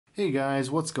Hey guys,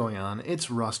 what's going on?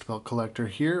 It's Rust Belt Collector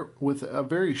here with a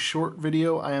very short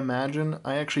video, I imagine.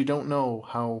 I actually don't know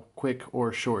how quick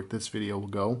or short this video will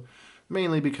go,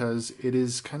 mainly because it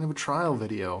is kind of a trial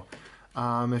video.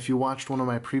 If you watched one of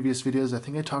my previous videos, I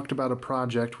think I talked about a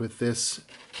project with this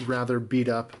rather beat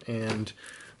up and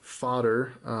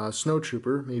fodder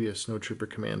snowtrooper, maybe a snowtrooper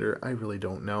commander, I really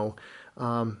don't know.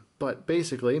 But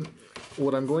basically,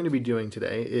 what I'm going to be doing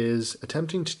today is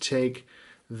attempting to take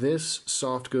this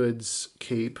soft goods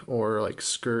cape, or like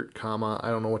skirt, comma,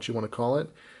 I don't know what you want to call it,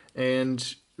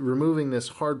 and removing this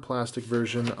hard plastic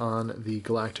version on the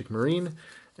Galactic Marine,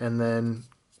 and then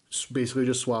basically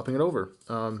just swapping it over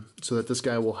so that this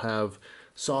guy will have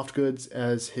soft goods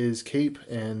as his cape,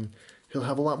 and he'll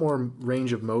have a lot more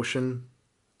range of motion.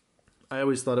 I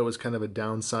always thought it was kind of a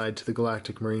downside to the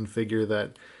Galactic Marine figure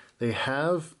that they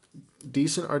have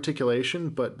decent articulation,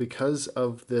 but because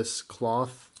of this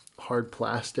cloth hard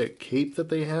plastic cape that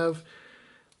they have,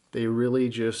 they really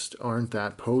just aren't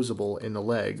that posable in the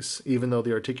legs. Even though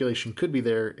the articulation could be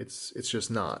there, it's just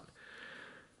not.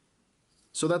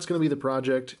 So that's going to be the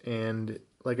project, and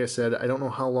like I said, I don't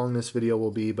know how long this video will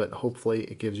be, but hopefully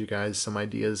it gives you guys some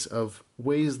ideas of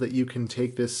ways that you can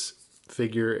take this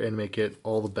figure and make it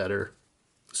all the better.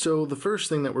 So the first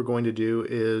thing that we're going to do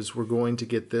is we're going to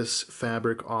get this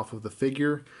fabric off of the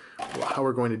figure. How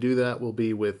we're going to do that will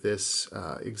be with this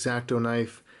X-Acto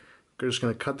knife. We're just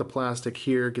going to cut the plastic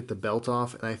here, get the belt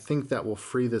off, and I think that will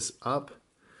free this up.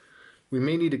 We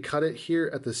may need to cut it here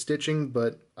at the stitching,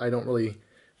 but I don't really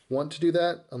want to do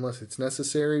that unless it's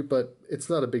necessary, but it's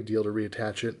not a big deal to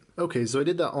reattach it. Okay, so I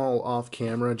did that all off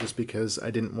camera just because I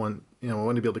didn't want, I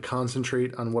wanted to be able to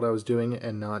concentrate on what I was doing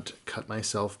and not cut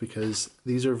myself, because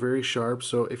these are very sharp.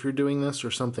 So if you're doing this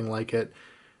or something like it,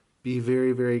 be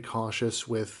very, very cautious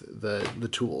with the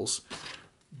tools.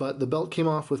 But the belt came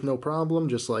off with no problem,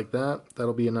 just like that.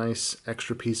 That'll be a nice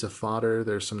extra piece of fodder.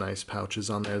 There's some nice pouches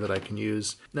on there that I can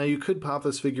use. Now you could pop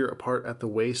this figure apart at the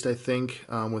waist, I think,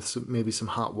 with maybe some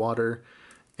hot water,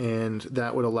 and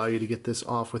that would allow you to get this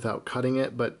off without cutting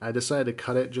it, but I decided to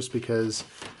cut it just because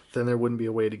then there wouldn't be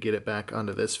a way to get it back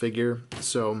onto this figure.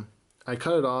 So I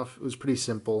cut it off. It was pretty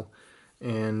simple,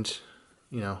 and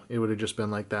it would have just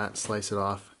been like that, slice it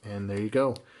off, and there you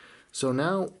go. So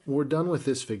now we're done with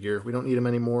this figure. We don't need him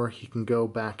anymore. He can go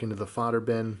back into the fodder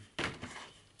bin.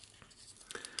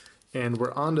 And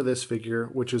we're onto this figure,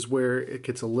 which is where it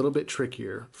gets a little bit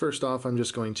trickier. First off, I'm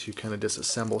just going to kind of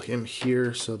disassemble him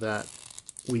here so that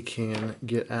we can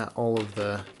get at all of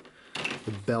the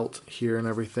belt here and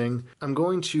everything. I'm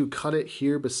going to cut it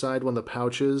here beside one of the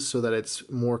pouches so that it's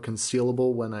more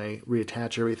concealable when I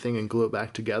reattach everything and glue it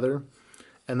back together.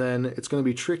 And then it's going to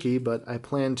be tricky, but I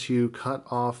plan to cut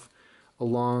off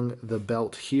along the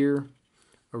belt here,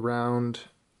 around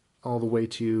all the way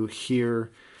to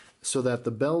here, so that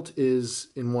the belt is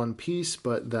in one piece,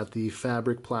 but that the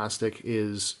fabric plastic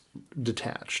is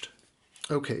detached.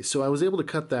 Okay, so I was able to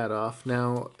cut that off.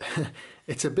 Now,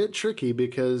 it's a bit tricky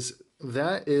because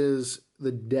that is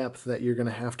the depth that you're going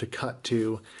to have to cut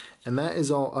to, and that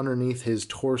is all underneath his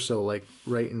torso, like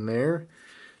right in there.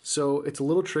 So it's a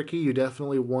little tricky. You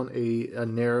definitely want a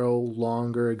narrow,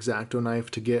 longer X-Acto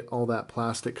knife to get all that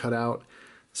plastic cut out.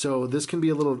 So this can be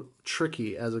a little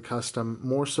tricky as a custom,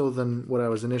 more so than what I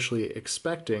was initially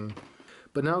expecting.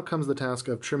 But now comes the task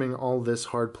of trimming all this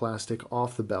hard plastic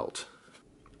off the belt.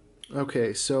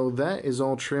 Okay, so that is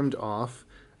all trimmed off.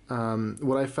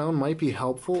 What I found might be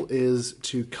helpful is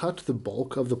to cut the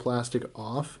bulk of the plastic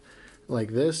off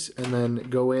like this, and then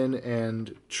go in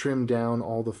and trim down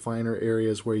all the finer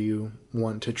areas where you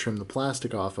want to trim the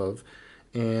plastic off of,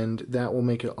 and that will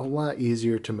make it a lot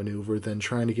easier to maneuver than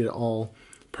trying to get it all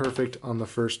perfect on the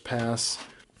first pass.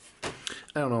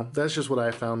 I don't know, that's just what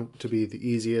I found to be the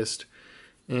easiest.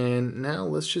 And now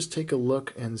let's just take a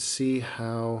look and see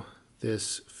how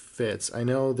this fits. I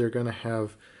know they're going to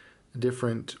have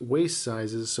different waist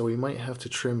sizes, so we might have to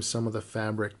trim some of the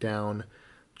fabric down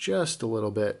just a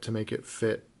little bit to make it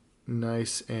fit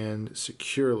nice and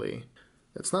securely.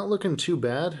 It's not looking too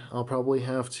bad. I'll probably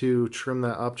have to trim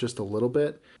that up just a little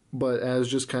bit, but as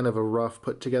just kind of a rough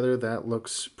put together, that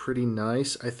looks pretty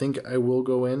nice. I think I will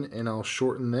go in and I'll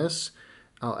shorten this.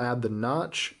 I'll add the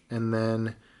notch and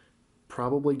then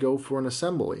probably go for an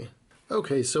assembly.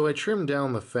 Okay, so I trimmed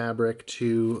down the fabric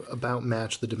to about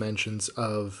match the dimensions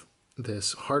of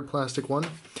this hard plastic one.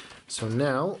 So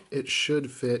now it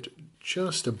should fit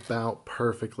just about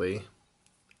perfectly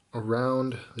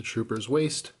around the trooper's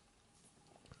waist.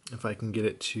 If I can get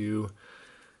it to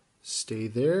stay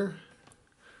there,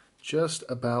 just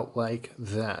about like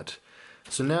that.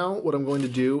 So now what I'm going to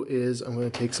do is I'm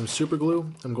going to take some super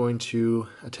glue. I'm going to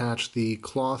attach the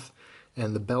cloth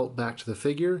and the belt back to the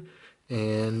figure,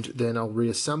 and then I'll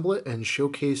reassemble it and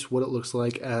showcase what it looks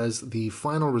like as the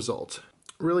final result.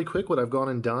 Really quick, what I've gone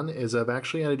and done is I've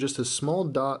actually added just a small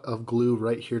dot of glue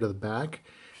right here to the back,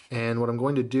 and what I'm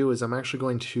going to do is I'm actually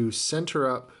going to center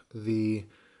up the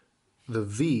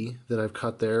V that I've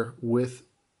cut there with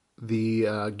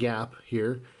the gap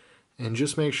here, and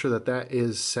just make sure that that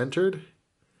is centered,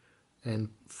 and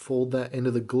fold that into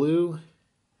the glue,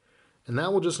 and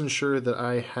that will just ensure that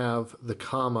I have the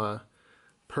comma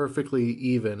perfectly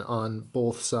even on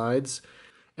both sides,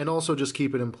 and also just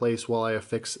keep it in place while I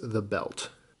affix the belt.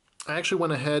 I actually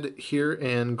went ahead here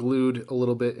and glued a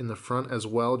little bit in the front as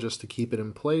well just to keep it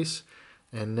in place,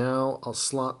 and now I'll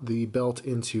slot the belt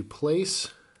into place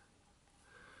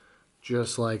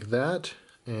just like that,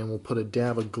 and we'll put a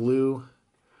dab of glue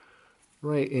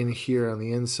right in here on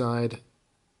the inside.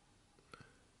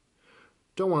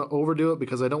 Don't want to overdo it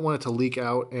because I don't want it to leak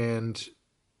out and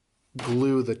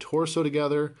glue the torso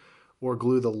together or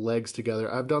glue the legs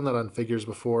together. I've done that on figures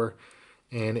before,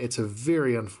 and it's a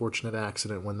very unfortunate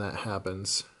accident when that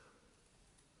happens.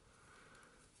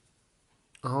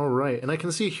 Alright, and I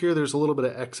can see here there's a little bit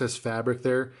of excess fabric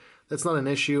there. That's not an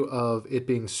issue of it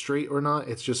being straight or not,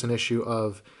 it's just an issue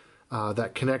of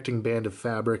that connecting band of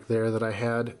fabric there that I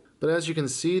had. But as you can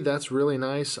see, that's really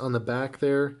nice on the back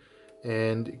there,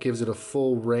 and it gives it a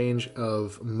full range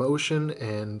of motion,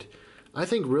 and I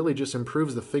think really just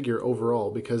improves the figure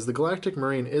overall, because the Galactic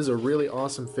Marine is a really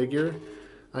awesome figure.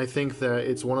 I think that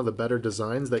it's one of the better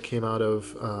designs that came out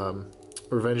of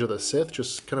Revenge of the Sith,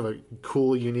 just kind of a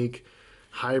cool, unique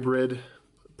hybrid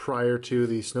prior to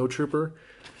the Snowtrooper.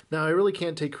 Now, I really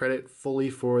can't take credit fully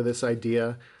for this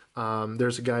idea.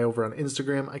 There's a guy over on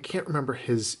Instagram, I can't remember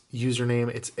his username,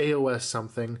 it's AOS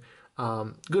something.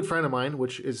 Good friend of mine,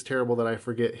 which is terrible that I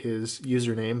forget his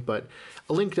username, but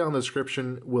a link down in the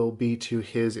description will be to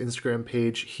his Instagram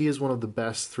page. He is one of the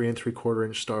best 3 3/4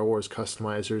 inch Star Wars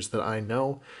customizers that I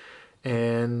know.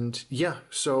 And yeah,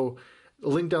 so a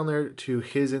link down there to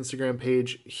his Instagram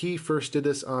page. He first did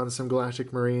this on some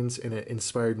Galactic Marines, and it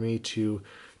inspired me to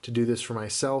do this for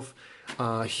myself.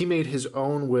 He made his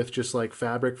own with just like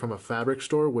fabric from a fabric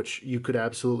store, which you could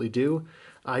absolutely do.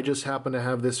 I just happened to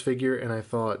have this figure, and I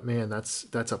thought, man,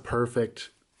 that's a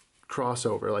perfect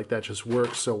crossover. Like, that just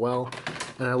works so well.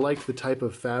 And I liked the type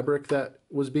of fabric that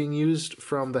was being used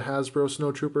from the Hasbro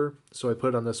Snowtrooper, so I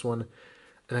put it on this one,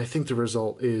 and I think the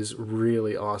result is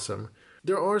really awesome.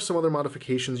 There are some other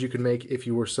modifications you could make if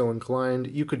you were so inclined.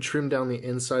 You could trim down the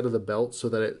inside of the belt so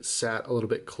that it sat a little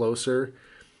bit closer.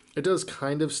 It does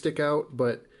kind of stick out,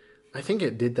 but I think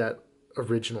it did that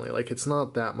originally. Like, it's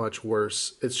not that much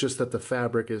worse. It's just that the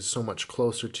fabric is so much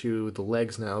closer to the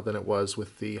legs now than it was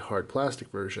with the hard plastic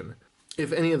version.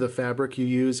 If any of the fabric you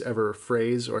use ever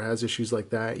frays or has issues like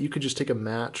that, you could just take a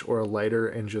match or a lighter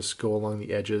and just go along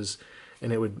the edges,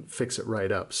 and it would fix it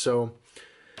right up. So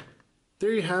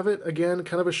there you have it. Again,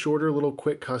 kind of a shorter little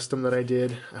quick custom that I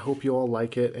did. I hope you all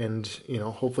like it, and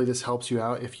hopefully this helps you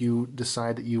out if you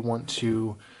decide that you want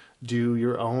to do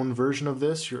your own version of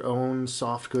this, your own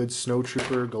soft goods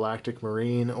Snowtrooper, Galactic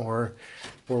Marine, or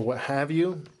what have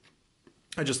you.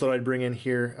 I just thought I'd bring in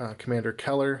here Commander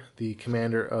Keller, the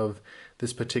commander of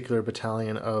this particular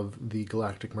battalion of the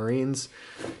Galactic Marines.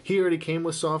 He already came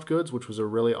with soft goods, which was a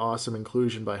really awesome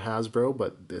inclusion by Hasbro,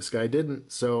 but this guy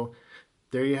didn't. So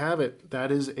there you have it.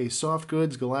 That is a soft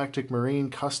goods Galactic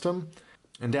Marine custom.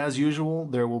 And as usual,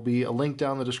 there will be a link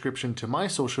down in the description to my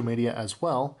social media as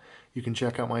well. You can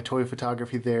check out my toy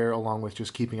photography there, along with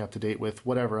just keeping up to date with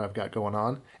whatever I've got going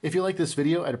on. If you like this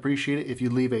video, I'd appreciate it if you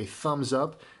leave a thumbs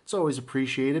up. It's always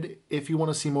appreciated. If you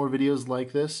want to see more videos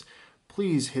like this,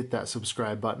 please hit that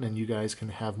subscribe button, and you guys can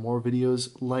have more videos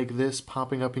like this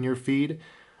popping up in your feed.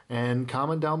 And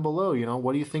comment down below,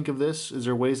 what do you think of this? Is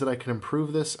there ways that I can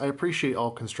improve this? I appreciate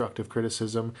all constructive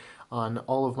criticism on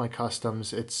all of my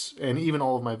customs, and even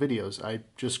all of my videos. I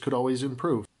just could always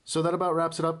improve. So that about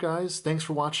wraps it up, guys. Thanks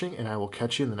for watching, and I will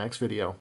catch you in the next video.